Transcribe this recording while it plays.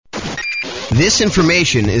This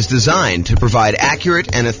information is designed to provide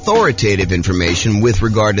accurate and authoritative information with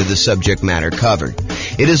regard to the subject matter covered.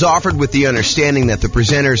 It is offered with the understanding that the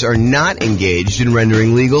presenters are not engaged in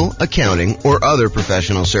rendering legal, accounting, or other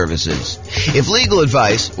professional services. If legal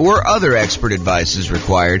advice or other expert advice is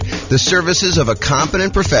required, the services of a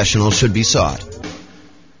competent professional should be sought.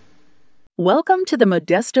 Welcome to the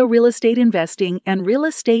Modesto Real Estate Investing and Real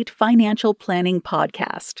Estate Financial Planning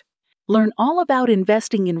Podcast. Learn all about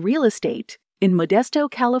investing in real estate in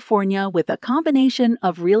Modesto, California, with a combination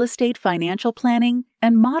of real estate financial planning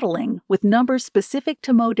and modeling with numbers specific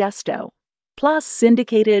to Modesto, plus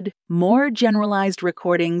syndicated, more generalized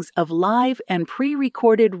recordings of live and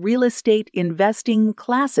pre-recorded real estate investing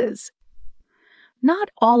classes. Not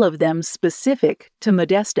all of them specific to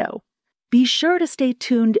Modesto. Be sure to stay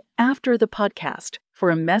tuned after the podcast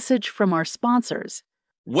for a message from our sponsors.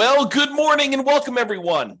 Well, good morning and welcome,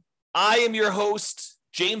 everyone. I am your host,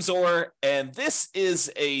 James Orr, and this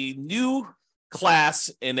is a new class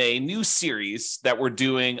in a new series that we're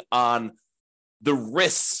doing on the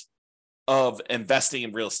risks of investing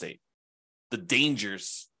in real estate, the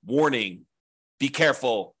dangers, warning, be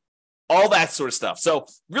careful, all that sort of stuff. So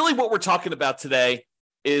really what we're talking about today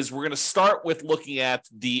is we're going to start with looking at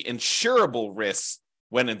the insurable risks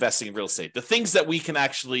when investing in real estate, the things that we can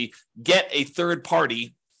actually get a third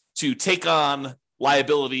party to take on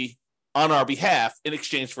liability on our behalf in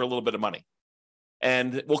exchange for a little bit of money.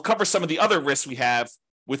 And we'll cover some of the other risks we have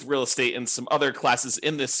with real estate in some other classes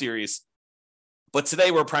in this series. But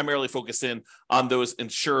today we're primarily focused in on those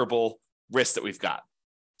insurable risks that we've got.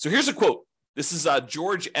 So here's a quote. This is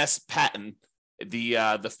George S. Patton,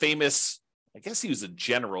 the famous, I guess he was a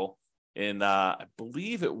general in, I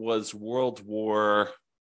believe it was World War,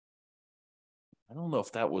 I don't know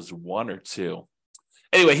if that was one or two.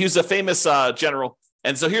 Anyway, he was a famous general.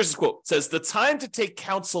 And so here's the quote. It says, "The time to take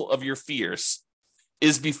counsel of your fears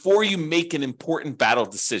is before you make an important battle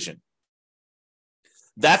decision.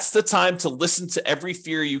 That's the time to listen to every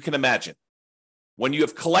fear you can imagine. When you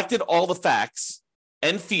have collected all the facts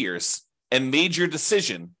and fears and made your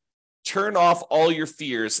decision, turn off all your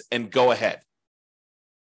fears and go ahead."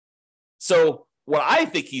 So what I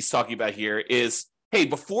think he's talking about here is, hey,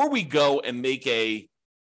 before we go and make a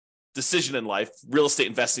decision in life, real estate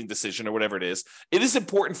investing decision or whatever it is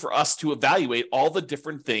important for us to evaluate all the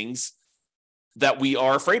different things that we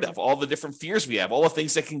are afraid of, all the different fears we have, all the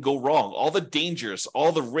things that can go wrong, all the dangers,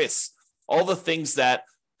 all the risks, all the things that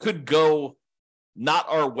could go not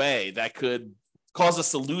our way, that could cause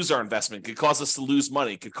us to lose our investment, could cause us to lose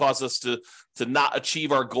money, could cause us to not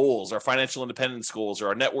achieve our goals, our financial independence goals, or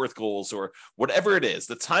our net worth goals, or whatever it is.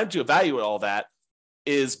 The time to evaluate all that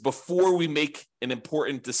is before we make an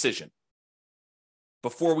important decision,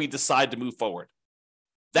 before we decide to move forward.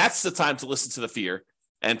 That's the time to listen to the fear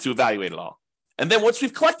and to evaluate it all. And then once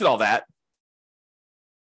we've collected all that,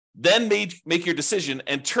 then make your decision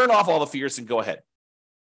and turn off all the fears and go ahead.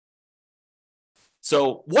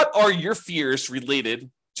 So what are your fears related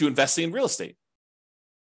to investing in real estate?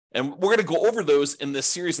 And we're going to go over those in this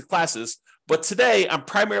series of classes. But today, I'm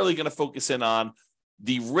primarily going to focus in on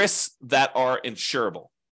the risks that are insurable,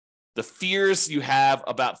 the fears you have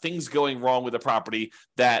about things going wrong with a property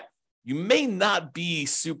that you may not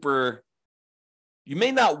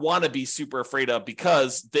want to be super afraid of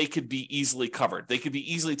because they could be easily covered. They could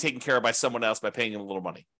be easily taken care of by someone else by paying them a little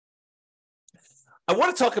money. I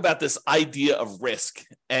want to talk about this idea of risk,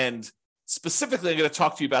 and specifically, I'm going to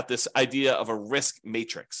talk to you about this idea of a risk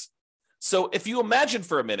matrix. So if you imagine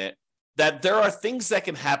for a minute that there are things that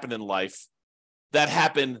can happen in life that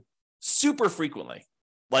happen super frequently,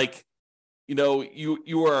 like,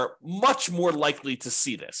 you are much more likely to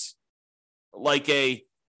see this, like an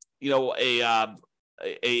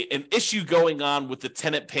issue going on with the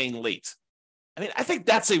tenant paying late. I mean, I think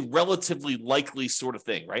that's a relatively likely sort of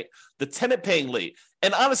thing, right? The tenant paying late.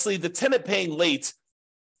 And honestly, the tenant paying late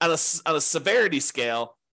on a severity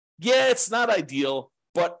scale, yeah, it's not ideal,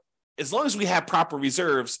 but as long as we have proper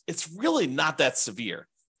reserves, it's really not that severe.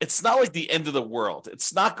 It's not like the end of the world.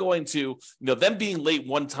 It's not going to, them being late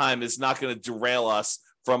one time is not going to derail us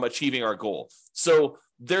from achieving our goal. So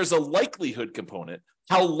there's a likelihood component,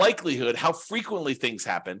 how frequently things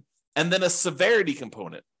happen, and then a severity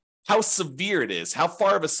component, how severe it is, how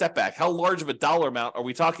far of a setback, how large of a dollar amount are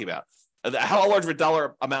we talking about, how large of a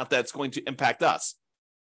dollar amount that's going to impact us.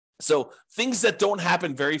 So things that don't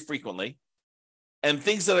happen very frequently and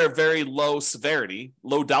things that are very low severity,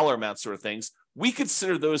 low dollar amount sort of things, we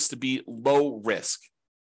consider those to be low risk.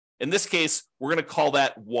 In this case, we're going to call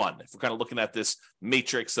that 1. If we're kind of looking at this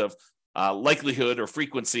matrix of likelihood or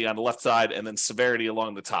frequency on the left side and then severity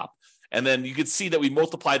along the top. And then you can see that we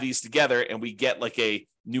multiply these together and we get like a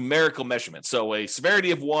numerical measurement. So a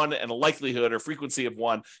severity of 1 and a likelihood or frequency of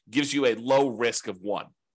 1 gives you a low risk of 1.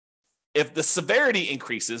 If the severity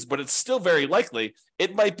increases, but it's still very likely,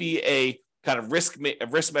 it might be a kind of risk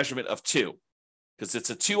measurement of 2, because it's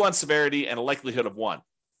a 2 on severity and a likelihood of 1.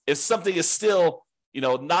 If something is still,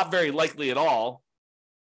 not very likely at all,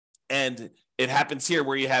 and it happens here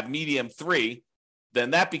where you have medium 3,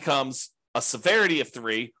 then that becomes a severity of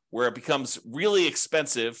 3, where it becomes really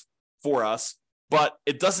expensive for us, but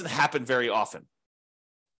it doesn't happen very often.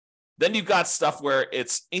 Then you've got stuff where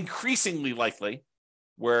it's increasingly likely,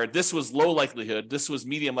 where this was low likelihood, this was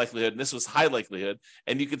medium likelihood, and this was high likelihood,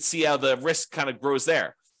 and you can see how the risk kind of grows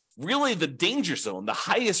there. Really, the danger zone, the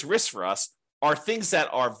highest risk for us, are things that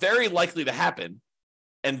are very likely to happen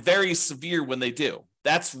and very severe when they do.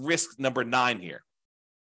 That's risk number 9 here.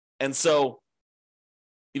 And so,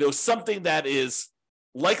 something that is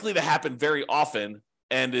likely to happen very often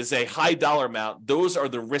and is a high dollar amount, those are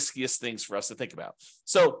the riskiest things for us to think about.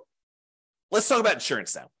 So let's talk about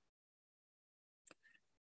insurance now.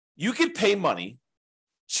 You can pay money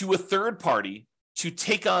to a third party to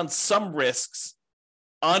take on some risks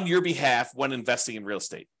on your behalf when investing in real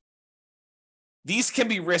estate. These can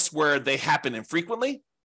be risks where they happen infrequently,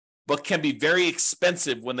 but can be very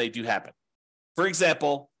expensive when they do happen. For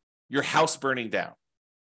example, your house burning down.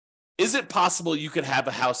 Is it possible you could have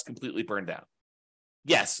a house completely burned down?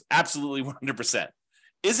 Yes, absolutely 100%.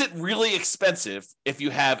 Is it really expensive if you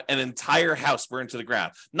have an entire house burned to the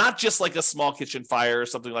ground? Not just like a small kitchen fire or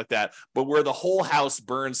something like that, but where the whole house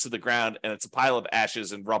burns to the ground and it's a pile of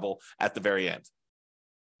ashes and rubble at the very end.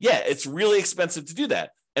 Yeah, it's really expensive to do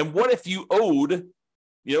that. And what if you owed,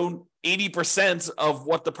 80% of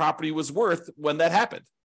what the property was worth when that happened?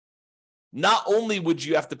 Not only would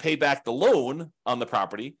you have to pay back the loan on the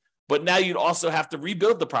property, but now you'd also have to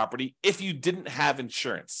rebuild the property if you didn't have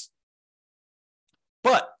insurance.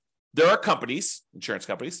 But there are companies, insurance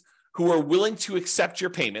companies, who are willing to accept your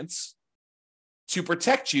payments to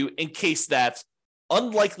protect you in case that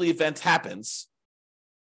unlikely event happens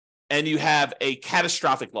and you have a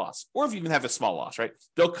catastrophic loss, or if you even have a small loss, right?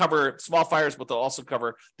 They'll cover small fires, but they'll also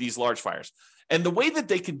cover these large fires. And the way that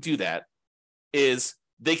they can do that is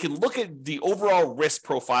they can look at the overall risk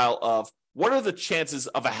profile of what are the chances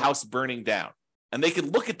of a house burning down. And they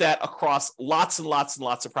can look at that across lots and lots and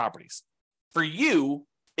lots of properties. For you,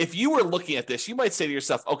 if you were looking at this, you might say to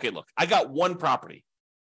yourself, okay, look, I got one property.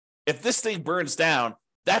 If this thing burns down,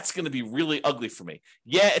 that's going to be really ugly for me.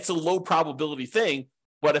 Yeah, it's a low probability thing,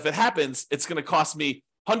 but if it happens, it's going to cost me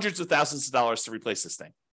hundreds of thousands of dollars to replace this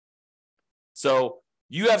thing. So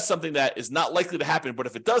you have something that is not likely to happen, but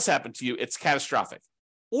if it does happen to you, it's catastrophic.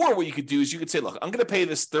 Or what you could do is you could say, look, I'm going to pay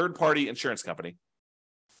this third-party insurance company,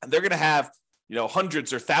 and they're going to have,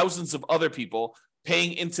 hundreds or thousands of other people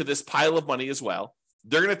paying into this pile of money as well.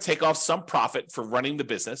 They're going to take off some profit for running the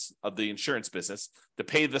business of the insurance business, to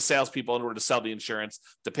pay the salespeople in order to sell the insurance,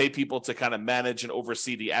 to pay people to kind of manage and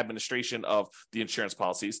oversee the administration of the insurance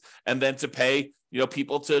policies, and then to pay,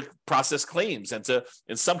 people to process claims and to,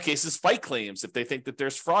 in some cases, fight claims if they think that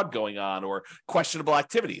there's fraud going on or questionable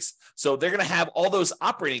activities. So they're going to have all those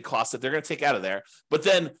operating costs that they're going to take out of there. But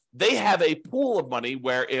then they have a pool of money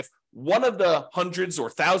where if one of the hundreds or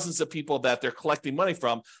thousands of people that they're collecting money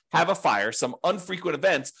from have a fire, some unfrequent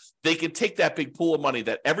events, they can take that big pool of money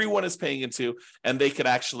that everyone is paying into, and they could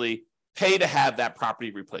actually pay to have that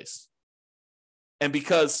property replaced. And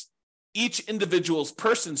because each individual's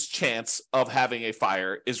person's chance of having a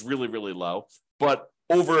fire is really, really low, but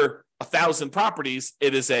over 1,000 properties,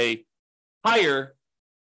 it is a higher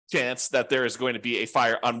chance that there is going to be a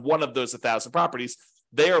fire on one of those 1,000 properties,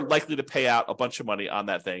 they are likely to pay out a bunch of money on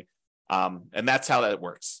that thing. And that's how that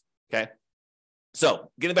works. Okay.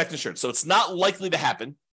 So getting back to insurance. So it's not likely to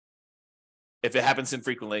happen if it happens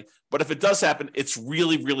infrequently, but if it does happen, it's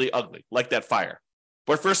really, really ugly, like that fire.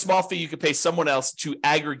 But for a small fee, you could pay someone else to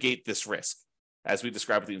aggregate this risk, as we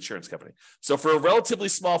described with the insurance company. So for a relatively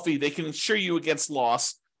small fee, they can insure you against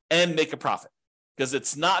loss and make a profit, because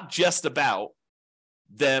it's not just about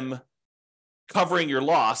them covering your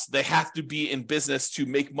loss. They have to be in business to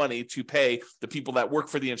make money to pay the people that work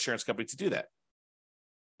for the insurance company to do that.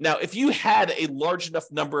 Now, if you had a large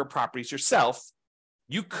enough number of properties yourself,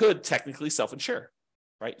 you could technically self-insure,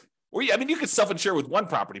 right? Or you could self-insure with one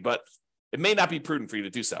property, but it may not be prudent for you to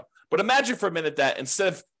do so. But imagine for a minute that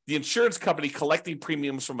instead of the insurance company collecting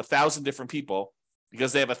premiums from 1,000 different people,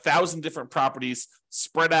 because they have 1,000 different properties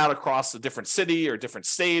spread out across a different city or different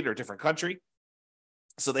state or different country,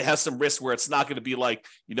 so they have some risk where it's not going to be like,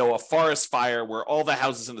 a forest fire where all the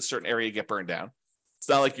houses in a certain area get burned down. It's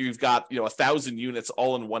not like you've got 1,000 units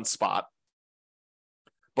all in one spot.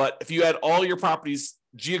 But if you had all your properties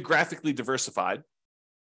geographically diversified,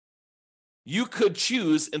 you could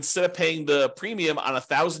choose, instead of paying the premium on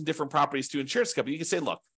 1,000 different properties to insurance company, you can say,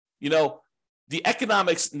 look, the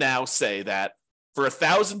economics now say that for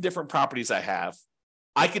 1,000 different properties I have,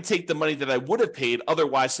 I could take the money that I would have paid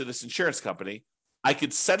otherwise to this insurance company. I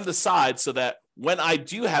could set it aside so that when I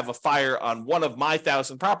do have a fire on one of my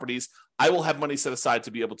 1,000 properties, I will have money set aside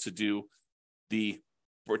to be able to do to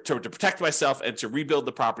protect myself and to rebuild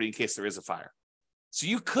the property in case there is a fire. So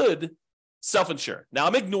you could self-insure. Now,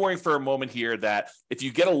 I'm ignoring for a moment here that if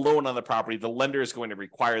you get a loan on the property, the lender is going to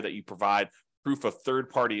require that you provide proof of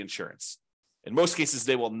third-party insurance. In most cases,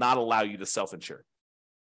 they will not allow you to self-insure.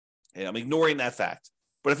 And I'm ignoring that fact.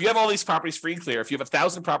 But if you have all these properties free and clear, if you have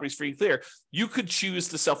 1,000 properties free and clear, you could choose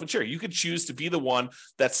to self-insure. You could choose to be the one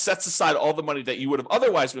that sets aside all the money that you would have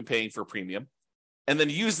otherwise been paying for a premium, and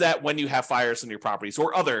then use that when you have fires in your properties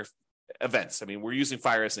or other events. I mean, we're using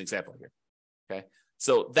fire as an example here. Okay.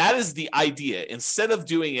 So that is the idea. Instead of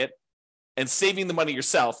doing it and saving the money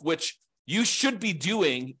yourself, which you should be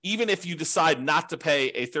doing even if you decide not to pay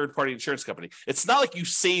a third-party insurance company. It's not like you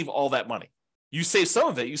save all that money. You save some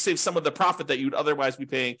of it. You save some of the profit that you'd otherwise be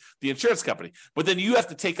paying the insurance company. But then you have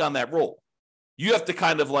to take on that role. You have to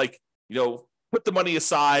kind of put the money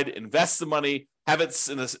aside, invest the money, have it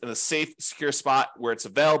in a safe, secure spot where it's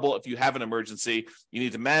available. If you have an emergency, you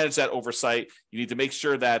need to manage that oversight. You need to make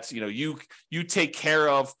sure that you take care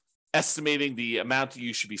of estimating the amount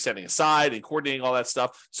you should be setting aside and coordinating all that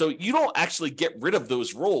stuff. So you don't actually get rid of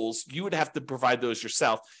those roles. You would have to provide those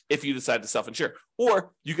yourself if you decide to self-insure.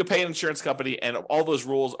 Or you could pay an insurance company and all those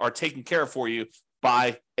roles are taken care of for you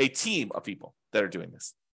by a team of people that are doing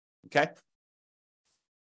this. Okay?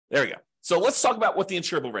 There we go. So let's talk about what the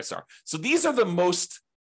insurable risks are. So these are the most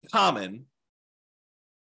common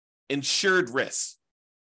insured risks.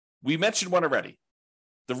 We mentioned one already,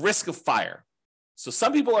 the risk of fire. So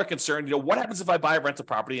some people are concerned, what happens if I buy a rental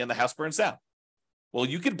property and the house burns down? Well,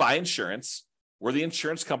 you could buy insurance where the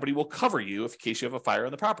insurance company will cover you in case you have a fire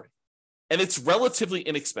on the property. And it's relatively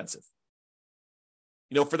inexpensive.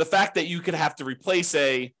 For the fact that you could have to replace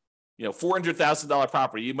a $400,000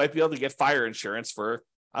 property, you might be able to get fire insurance for,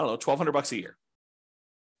 $1,200 a year.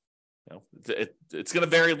 It's going to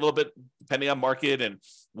vary a little bit depending on market and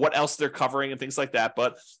what else they're covering and things like that.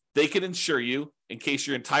 But they can insure you in case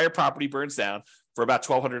your entire property burns down for about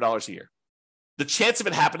 $1,200 a year. The chance of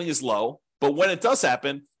it happening is low, but when it does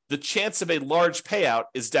happen, the chance of a large payout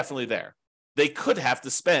is definitely there. They could have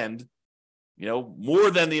to spend, more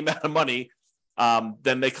than the amount of money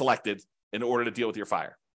than they collected in order to deal with your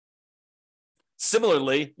fire.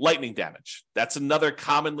 Similarly, lightning damage. That's another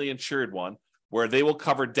commonly insured one where they will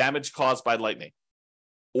cover damage caused by lightning.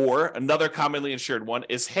 Or another commonly insured one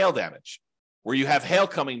is hail damage, where you have hail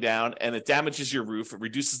coming down and it damages your roof, it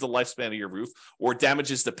reduces the lifespan of your roof, or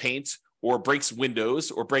damages the paint, or breaks windows,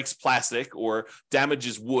 or breaks plastic, or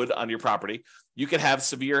damages wood on your property. You can have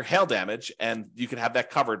severe hail damage, and you can have that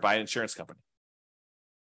covered by an insurance company.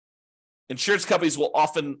 Insurance companies will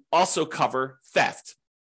often also cover theft.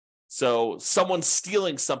 So someone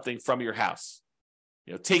stealing something from your house,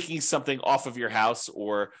 taking something off of your house,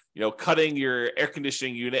 or, cutting your air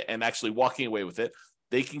conditioning unit and actually walking away with it.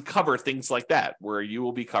 They can cover things like that, where you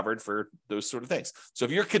will be covered for those sort of things. So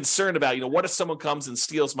if you're concerned about, what if someone comes and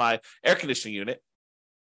steals my air conditioning unit,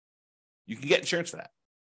 you can get insurance for that.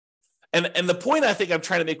 And the point I think I'm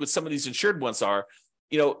trying to make with some of these insured ones are,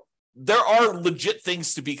 there are legit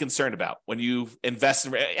things to be concerned about when you invest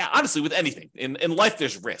in, honestly, with anything. In life,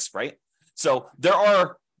 there's risk, right? So there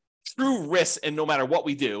are true risks, and no matter what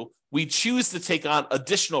we do, we choose to take on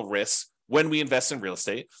additional risks when we invest in real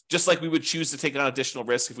estate, just like we would choose to take on additional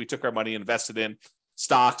risk if we took our money and invested in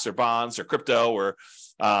stocks or bonds or crypto or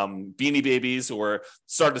Beanie Babies, or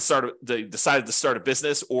decided to start a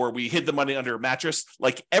business, or we hid the money under a mattress.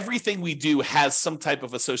 Like, everything we do has some type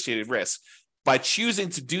of associated risk. By choosing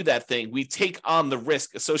to do that thing, we take on the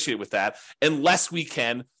risk associated with that, unless we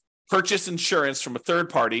can purchase insurance from a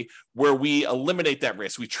third party where we eliminate that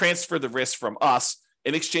risk. We transfer the risk from us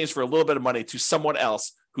in exchange for a little bit of money to someone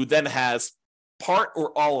else who then has part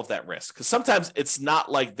or all of that risk. Because sometimes it's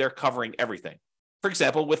not like they're covering everything. For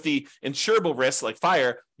example, with the insurable risks like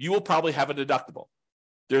fire, you will probably have a deductible.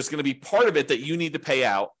 There's going to be part of it that you need to pay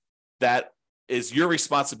out that is your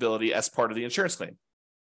responsibility as part of the insurance claim.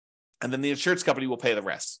 And then the insurance company will pay the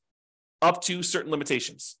rest up to certain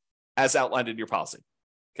limitations as outlined in your policy.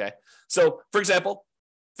 Okay. So, for example,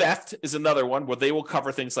 theft is another one where they will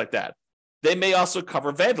cover things like that. They may also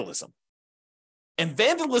cover vandalism. And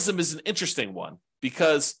vandalism is an interesting one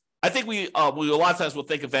because I think we a lot of times we'll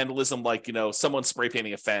think of vandalism like, someone spray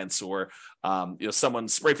painting a fence or, someone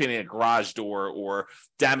spray painting a garage door or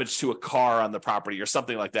damage to a car on the property or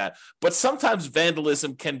something like that. But sometimes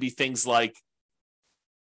vandalism can be things like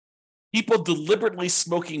people deliberately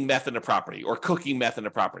smoking meth in a property or cooking meth in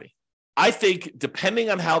a property. I think depending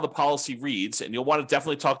on how the policy reads, and you'll want to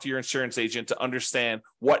definitely talk to your insurance agent to understand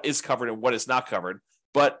what is covered and what is not covered,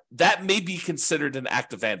 but that may be considered an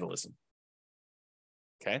act of vandalism.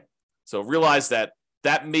 Okay? So realize that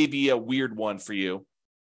may be a weird one for you,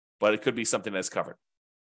 but it could be something that's covered.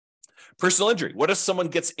 Personal injury. What if someone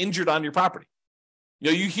gets injured on your property?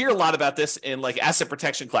 You hear a lot about this in like asset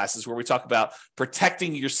protection classes where we talk about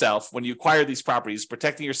protecting yourself when you acquire these properties,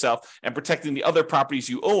 protecting yourself and protecting the other properties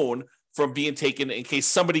you own from being taken in case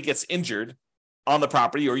somebody gets injured on the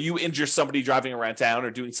property or you injure somebody driving around town or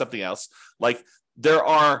doing something else. Like there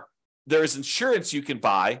is insurance you can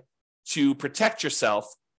buy to protect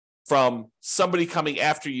yourself from somebody coming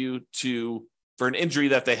after you for an injury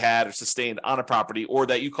that they had or sustained on a property or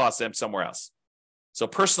that you caused them somewhere else. So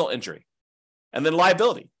personal injury. And then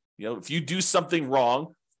liability. If you do something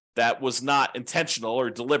wrong that was not intentional or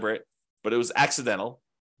deliberate, but it was accidental,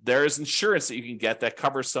 there is insurance that you can get that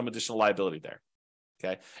covers some additional liability there.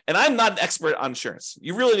 Okay. And I'm not an expert on insurance.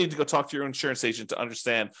 You really need to go talk to your insurance agent to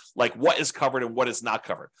understand like what is covered and what is not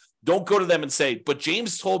covered. Don't go to them and say, but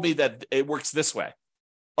James told me that it works this way.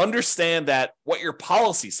 Understand that what your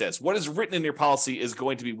policy says, what is written in your policy is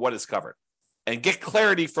going to be what is covered. And get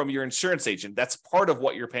clarity from your insurance agent. That's part of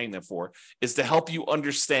what you're paying them for, is to help you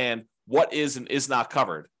understand what is and is not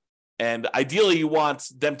covered. And ideally, you want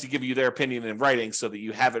them to give you their opinion in writing so that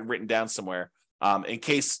you have it written down somewhere in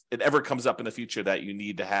case it ever comes up in the future that you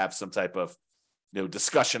need to have some type of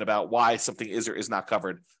discussion about why something is or is not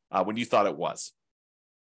covered when you thought it was.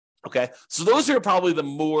 Okay, so those are probably the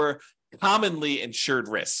more commonly insured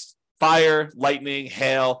risks: fire, lightning,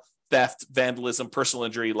 hail, theft, vandalism, personal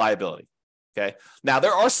injury, liability. Okay. Now,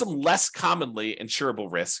 there are some less commonly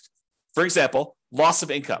insurable risks. For example, loss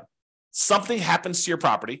of income. Something happens to your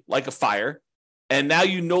property, like a fire, and now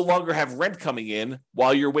you no longer have rent coming in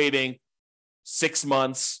while you're waiting 6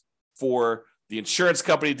 months for the insurance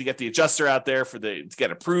company to get the adjuster out there to get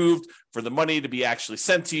approved, for the money to be actually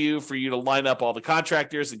sent to you, for you to line up all the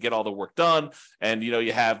contractors and get all the work done. And,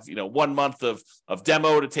 you have, 1 month of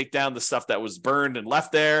demo to take down the stuff that was burned and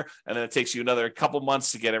left there. And then it takes you another couple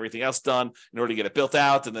months to get everything else done in order to get it built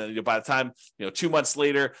out. And then by the time, 2 months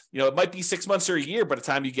later, it might be 6 months or a year by the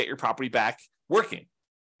time you get your property back working.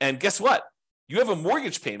 And guess what? You have a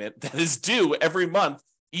mortgage payment that is due every month,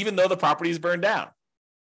 even though the property is burned down.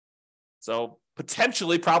 So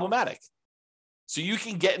potentially problematic. So you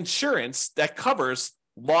can get insurance that covers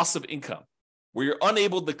loss of income, where you're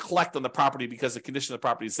unable to collect on the property because the condition of the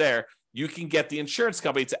property is there. You can get the insurance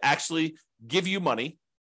company to actually give you money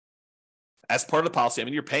as part of the policy. I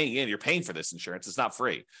mean, you're paying for this insurance. It's not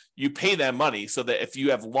free. You pay them money so that if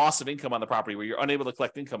you have loss of income on the property where you're unable to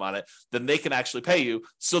collect income on it, then they can actually pay you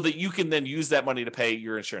so that you can then use that money to pay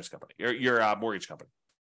your insurance company, your mortgage company,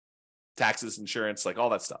 taxes, insurance, like all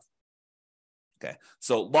that stuff. Okay,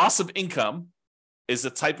 so loss of income is a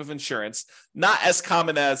type of insurance, not as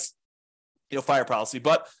common as fire policy,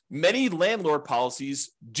 but many landlord policies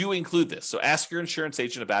do include this. So ask your insurance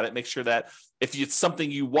agent about it. Make sure that if it's something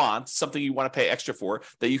you want to pay extra for,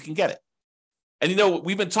 that you can get it. And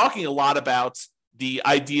we've been talking a lot about the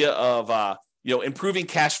idea of improving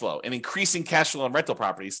cash flow and increasing cash flow on rental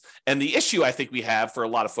properties. And the issue I think we have for a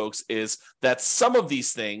lot of folks is that some of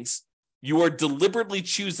these things you are deliberately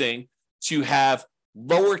choosing to have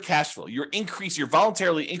lower cash flow. You're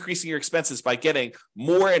voluntarily increasing your expenses by getting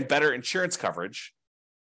more and better insurance coverage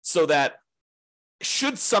so that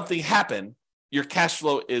should something happen, your cash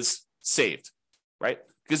flow is saved, right?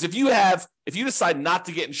 Because if you decide not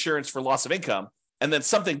to get insurance for loss of income and then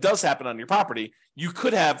something does happen on your property, you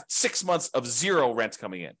could have 6 months of zero rent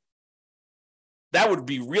coming in. That would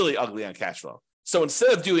be really ugly on cash flow. So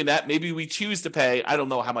instead of doing that, maybe we choose to pay, I don't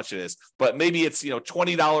know how much it is, but maybe it's $20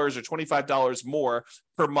 or $25 more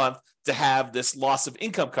per month to have this loss of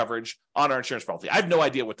income coverage on our insurance policy. I have no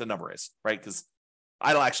idea what the number is, right? Because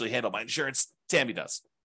I don't actually handle my insurance. Tammy does.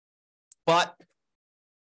 But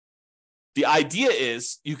the idea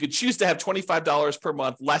is you could choose to have $25 per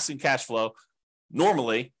month less in cash flow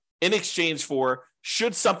normally in exchange for,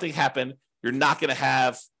 should something happen, you're not going to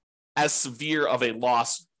have as severe of a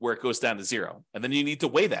loss where it goes down to zero. And then you need to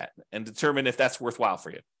weigh that and determine if that's worthwhile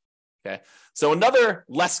for you. Okay. So another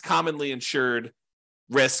less commonly insured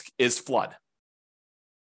risk is flood.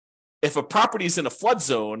 If a property is in a flood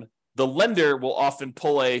zone, the lender will often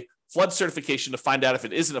pull a flood certification to find out if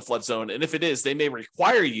it isn't a flood zone. And if it is, they may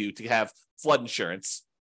require you to have flood insurance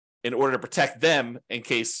in order to protect them in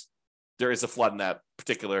case there is a flood in that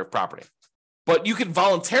particular property. But you can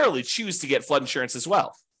voluntarily choose to get flood insurance as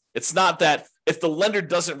well. It's not that if the lender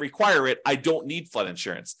doesn't require it, I don't need flood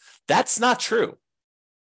insurance. That's not true.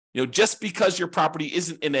 Just because your property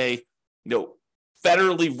isn't in a,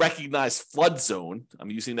 federally recognized flood zone,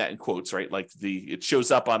 I'm using that in quotes, right? Like it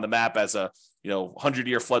shows up on the map as a,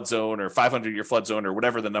 100-year flood zone or 500-year flood zone or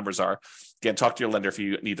whatever the numbers are. Again, talk to your lender if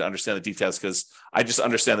you need to understand the details, because I just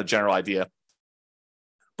understand the general idea.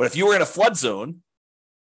 But if you were in a flood zone,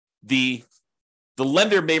 the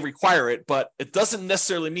lender may require it, but it doesn't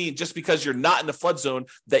necessarily mean just because you're not in the flood zone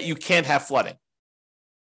that you can't have flooding.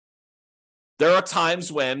 There are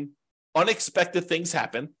times when unexpected things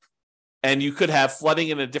happen and you could have flooding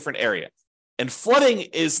in a different area. And flooding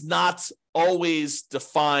is not always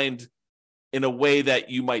defined in a way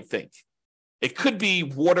that you might think. It could be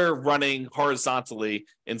water running horizontally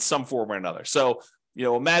in some form or another. So,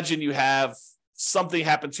 imagine you have something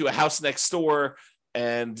happen to a house next door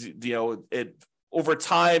and, it over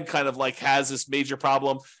time kind of like has this major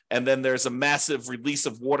problem. And then there's a massive release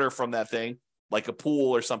of water from that thing, like a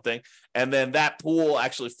pool or something. And then that pool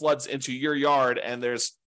actually floods into your yard and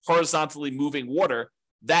there's horizontally moving water.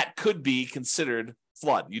 That could be considered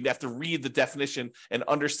flood. You'd have to read the definition and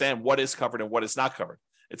understand what is covered and what is not covered.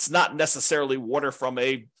 It's not necessarily water from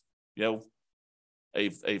a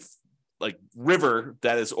river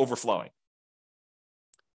that is overflowing.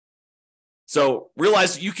 So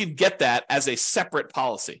realize you can get that as a separate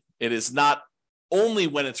policy. It is not only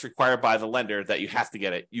when it's required by the lender that you have to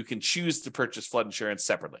get it. You can choose to purchase flood insurance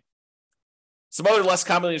separately. Some other less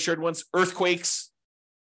commonly insured ones, earthquakes.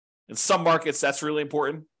 In some markets, that's really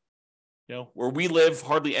important. Where we live,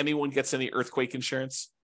 hardly anyone gets any earthquake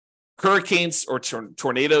insurance. Hurricanes or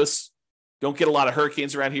tornadoes. Don't get a lot of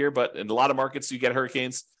hurricanes around here, but in a lot of markets, you get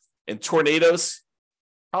hurricanes. And tornadoes,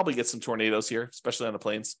 probably get some tornadoes here, especially on the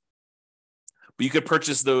plains. But you could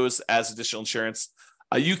purchase those as additional insurance.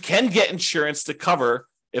 You can get insurance to cover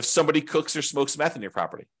if somebody cooks or smokes meth in your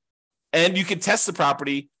property. And you can test the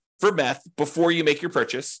property for meth before you make your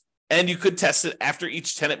purchase. And you could test it after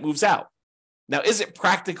each tenant moves out. Now, is it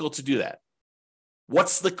practical to do that?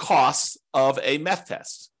 What's the cost of a meth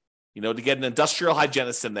test? To get an industrial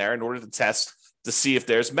hygienist in there in order to test to see if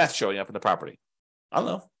there's meth showing up in the property. I don't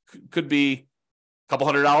know. Could be a couple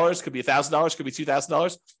 $100, could be $1,000, could be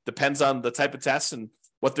 $2,000. Depends on the type of test and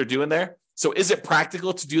what they're doing there. So is it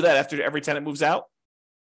practical to do that after every tenant moves out?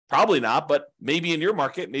 Probably not, but maybe in your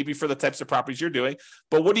market, maybe for the types of properties you're doing.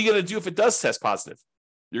 But what are you going to do if it does test positive?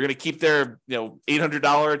 You're going to keep their $800,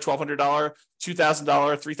 $1,200, $2,000,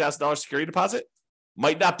 $3,000 security deposit?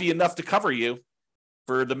 Might not be enough to cover you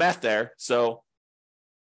for the meth there. So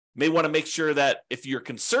may want to make sure that if you're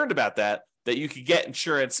concerned about that you can get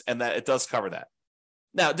insurance and that it does cover that.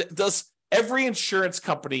 Now, does every insurance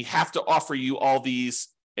company have to offer you all these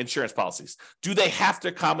insurance policies? Do they have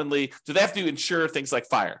to insure things like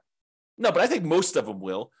fire? No, but I think most of them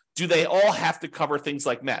will. Do they all have to cover things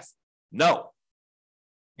like meth? No.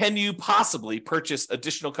 Can you possibly purchase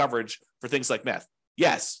additional coverage for things like meth?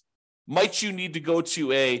 Yes. Might you need to go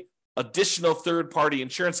to a additional third-party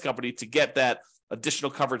insurance company to get that additional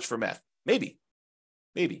coverage for meth? Maybe.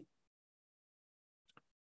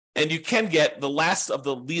 And you can get the last of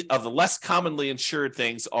the less commonly insured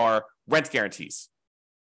things are rent guarantees.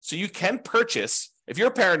 So you can purchase, if you're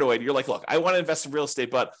paranoid, you're like, look, I want to invest in real estate,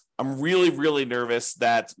 but I'm really, really nervous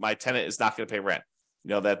that my tenant is not going to pay rent.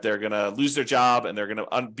 That they're going to lose their job and they're going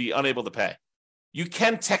to be unable to pay. You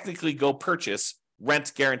can technically go purchase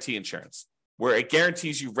rent guarantee insurance, where it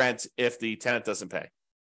guarantees you rent if the tenant doesn't pay.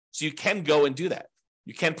 So you can go and do that.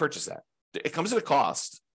 You can purchase that. It comes at a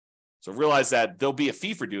cost. So realize that there'll be a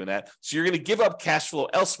fee for doing that. So you're going to give up cash flow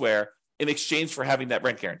elsewhere in exchange for having that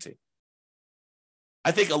rent guarantee. I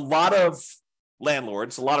think a lot of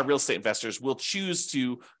landlords, a lot of real estate investors will choose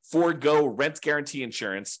to forego rent guarantee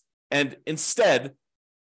insurance and instead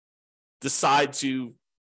decide to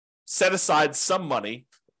set aside some money,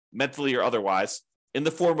 mentally or otherwise, in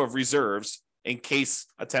the form of reserves in case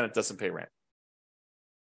a tenant doesn't pay rent.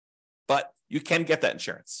 But you can get that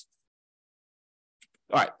insurance.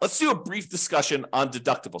 All right, let's do a brief discussion on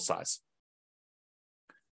deductible size.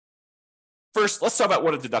 First, let's talk about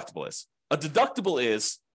what a deductible is. A deductible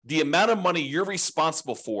is the amount of money you're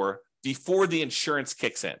responsible for before the insurance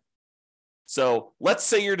kicks in. So let's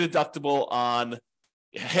say your deductible on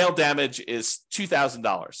hail damage is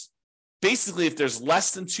 $2,000. Basically, if there's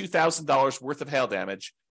less than $2,000 worth of hail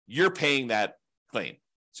damage, you're paying that claim.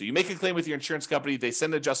 So you make a claim with your insurance company, they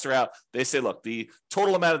send an adjuster out, they say, look, the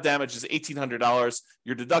total amount of damage is $1,800,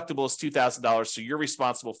 your deductible is $2,000, so you're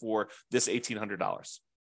responsible for this $1,800.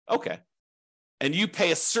 Okay. And you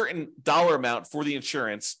pay a certain dollar amount for the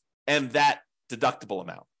insurance and that deductible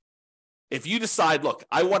amount. If you decide, look,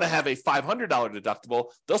 I want to have a $500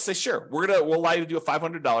 deductible, they'll say, sure, we'll allow you to do a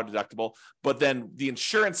 $500 deductible, but then the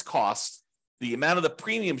insurance cost, the amount of the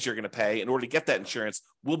premiums you're going to pay in order to get that insurance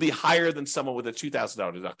will be higher than someone with a $2,000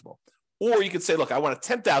 deductible. Or you could say, look, I want a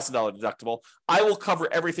 $10,000 deductible. I will cover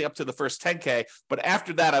everything up to the first $10K, but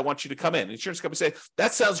after that, I want you to come in. The insurance company say,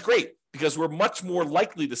 that sounds great because we're much more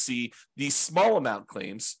likely to see these small amount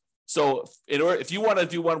claims. So if you want to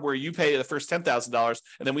do one where you pay the first $10,000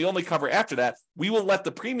 and then we only cover after that, we will let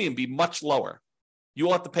the premium be much lower. You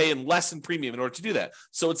will have to pay in less in premium in order to do that.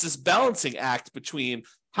 So it's this balancing act between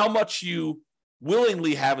how much you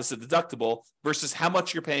willingly have as a deductible versus how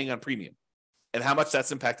much you're paying on premium and how much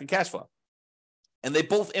that's impacting cash flow. And they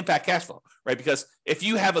both impact cash flow, right? Because if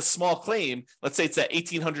you have a small claim, let's say it's that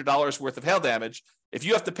 $1,800 worth of hail damage, if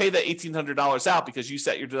you have to pay that $1,800 out because you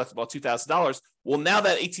set your deductible at $2,000, well, now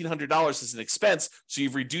that $1,800 is an expense, so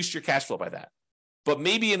you've reduced your cash flow by that. But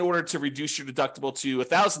maybe in order to reduce your deductible to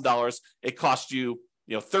 $1,000, it costs you,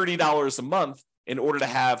 $30 a month in order to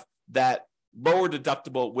have that lower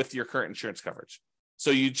deductible with your current insurance coverage.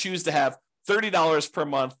 So you choose to have $30 per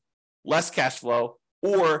month, less cash flow,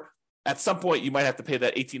 or at some point you might have to pay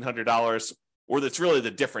that $1,800, or that's really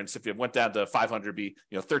the difference. If it went down to $500, be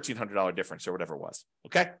 $1,300 difference or whatever it was.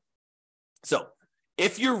 Okay. So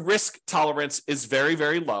if your risk tolerance is very,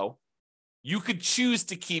 very low, you could choose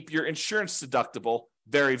to keep your insurance deductible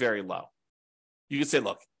very, very low. You could say,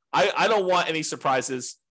 look, I don't want any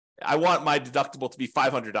surprises. I want my deductible to be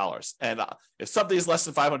 $500. And if something is less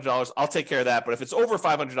than $500, I'll take care of that. But if it's over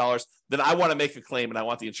 $500, then I want to make a claim and I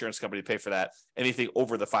want the insurance company to pay for that, anything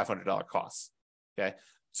over the $500 cost. Okay.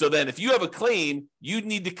 So then if you have a claim, you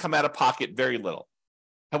need to come out of pocket very little.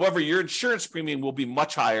 However, your insurance premium will be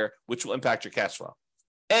much higher, which will impact your cash flow.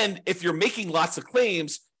 And if you're making lots of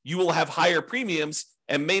claims, you will have higher premiums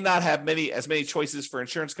and may not have as many choices for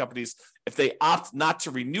insurance companies if they opt not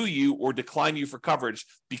to renew you or decline you for coverage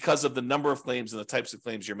because of the number of claims and the types of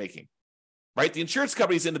claims you're making, right? The insurance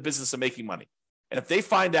company is in the business of making money. And if they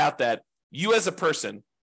find out that you as a person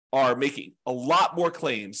are making a lot more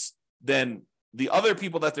claims than the other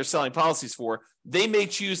people that they're selling policies for, they may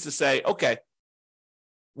choose to say, okay,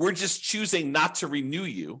 we're just choosing not to renew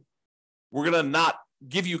you. We're going to not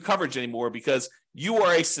give you coverage anymore because you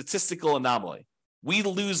are a statistical anomaly. We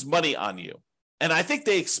lose money on you. And I think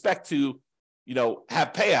they expect to,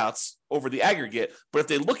 have payouts over the aggregate. But if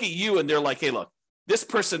they look at you and they're like, hey, look, this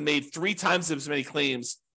person made 3 times as many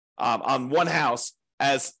claims on one house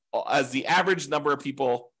as the average number of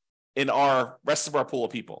people in our rest of our pool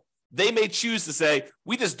of people, they may choose to say,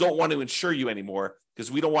 we just don't want to insure you anymore because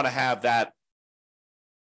we don't want to have that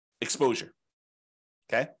exposure.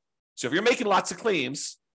 Okay. So if you're making lots of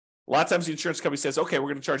claims, a lot of times the insurance company says, okay, we're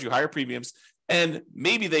going to charge you higher premiums. And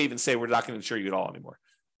maybe they even say, we're not going to insure you at all anymore.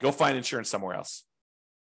 Go find insurance somewhere else.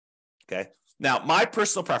 Okay. Now, my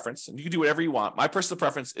personal preference, and you can do whatever you want, my personal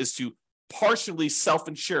preference is to partially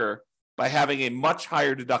self-insure by having a much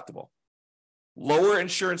higher deductible, lower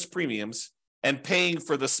insurance premiums, and paying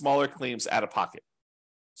for the smaller claims out of pocket.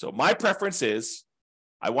 So my preference is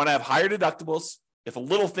I want to have higher deductibles. If a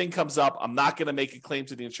little thing comes up, I'm not going to make a claim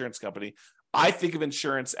to the insurance company. I think of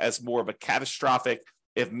insurance as more of a catastrophic.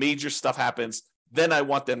 If major stuff happens, then I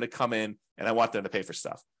want them to come in and I want them to pay for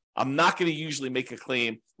stuff. I'm not going to usually make a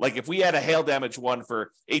claim. Like if we had a hail damage one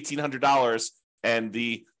for $1,800 and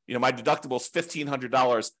my deductible is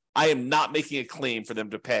 $1,500, I am not making a claim for them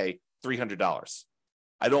to pay $300.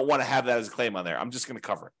 I don't want to have that as a claim on there. I'm just going to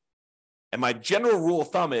cover it. And my general rule of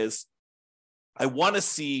thumb is I want to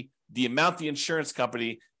see the amount the insurance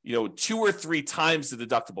company, 2 or 3 times the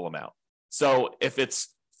deductible amount. So if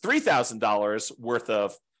it's $3,000 worth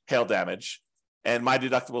of hail damage and my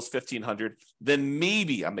deductible is $1,500, then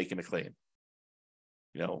maybe I'm making a claim.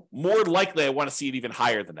 More likely I want to see it even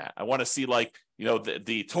higher than that. I want to see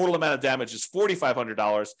the total amount of damage is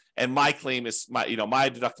 $4,500 and my claim is my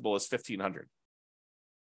deductible is $1,500.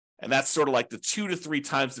 And that's sort of like the 2 to 3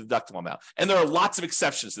 times the deductible amount. And there are lots of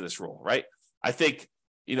exceptions to this rule, right? I think,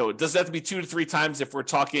 it doesn't have to be 2 to 3 times if we're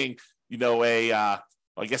talking,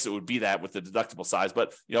 I guess it would be that with the deductible size,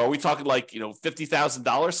 but are we talking like,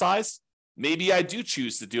 $50,000 size? Maybe I do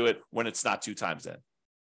choose to do it when it's not 2 times in.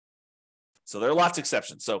 So there are lots of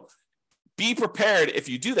exceptions. So be prepared if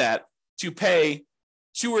you do that to pay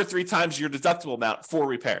 2 or 3 times your deductible amount for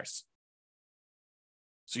repairs.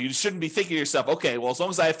 So you shouldn't be thinking to yourself, okay, well, as long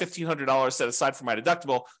as I have $1,500 set aside for my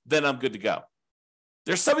deductible, then I'm good to go.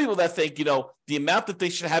 There's some people that think, the amount that they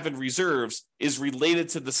should have in reserves is related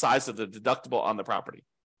to the size of the deductible on the property.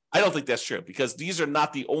 I don't think that's true because these are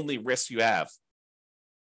not the only risks you have.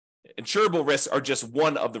 Insurable risks are just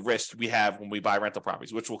one of the risks we have when we buy rental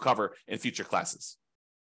properties, which we'll cover in future classes.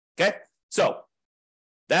 Okay, so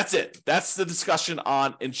that's it. That's the discussion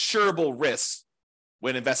on insurable risks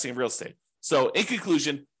when investing in real estate. So in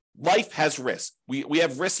conclusion, life has risks. We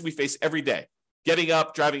have risks we face every day. Getting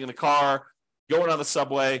up, driving in the car, going on the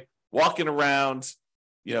subway, walking around,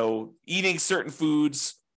 eating certain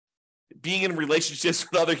foods, being in relationships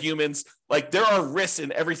with other humans. Like there are risks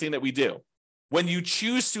in everything that we do. When you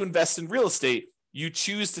choose to invest in real estate, you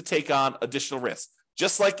choose to take on additional risks.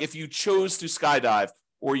 Just like if you chose to skydive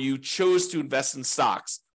or you chose to invest in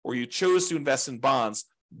stocks or you chose to invest in bonds,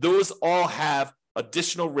 those all have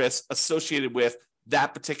additional risks associated with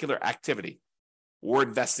that particular activity or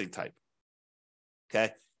investing type.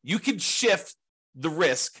 Okay. You can shift the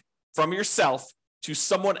risk from yourself to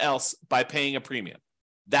someone else by paying a premium.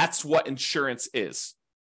 That's what insurance is.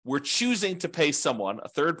 We're choosing to pay someone, a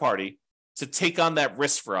third party, to take on that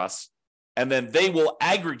risk for us. And then they will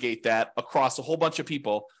aggregate that across a whole bunch of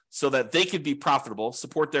people so that they can be profitable,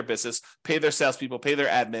 support their business, pay their salespeople, pay their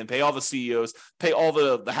admin, pay all the CEOs, pay all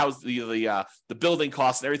the house, the building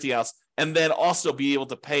costs and everything else, and then also be able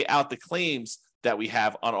to pay out the claims that we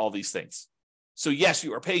have on all these things. So yes,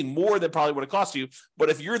 you are paying more than probably what it costs you. But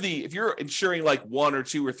if you're insuring like 1 or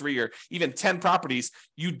 2 or 3 or even 10 properties,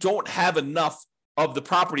 you don't have enough of the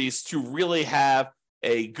properties to really have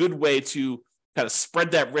a good way to kind of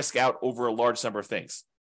spread that risk out over a large number of things.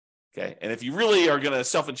 Okay. And if you really are going to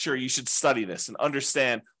self-insure, you should study this and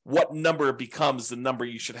understand what number becomes the number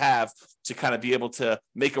you should have to kind of be able to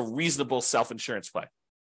make a reasonable self-insurance play.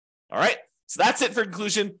 All right. So that's it for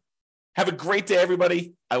conclusion. Have a great day,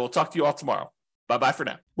 everybody. I will talk to you all tomorrow. Bye-bye for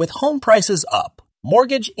now. With home prices up,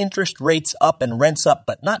 mortgage interest rates up and rents up,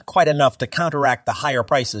 but not quite enough to counteract the higher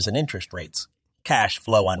prices and interest rates, cash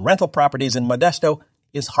flow on rental properties in Modesto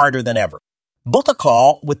is harder than ever. Book a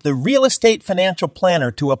call with the Real Estate Financial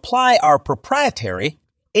Planner to apply our proprietary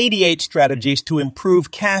 88 strategies to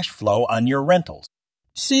improve cash flow on your rentals.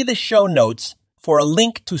 See the show notes for a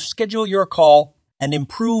link to schedule your call and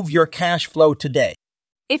improve your cash flow today.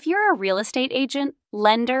 If you're a real estate agent,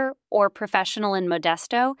 lender, or professional in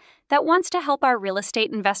Modesto that wants to help our real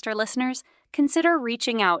estate investor listeners, consider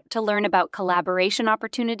reaching out to learn about collaboration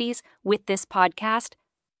opportunities with this podcast.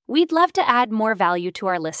 We'd love to add more value to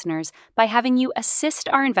our listeners by having you assist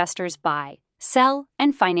our investors buy, sell,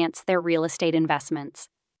 and finance their real estate investments.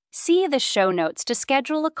 See the show notes to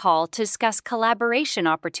schedule a call to discuss collaboration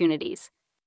opportunities.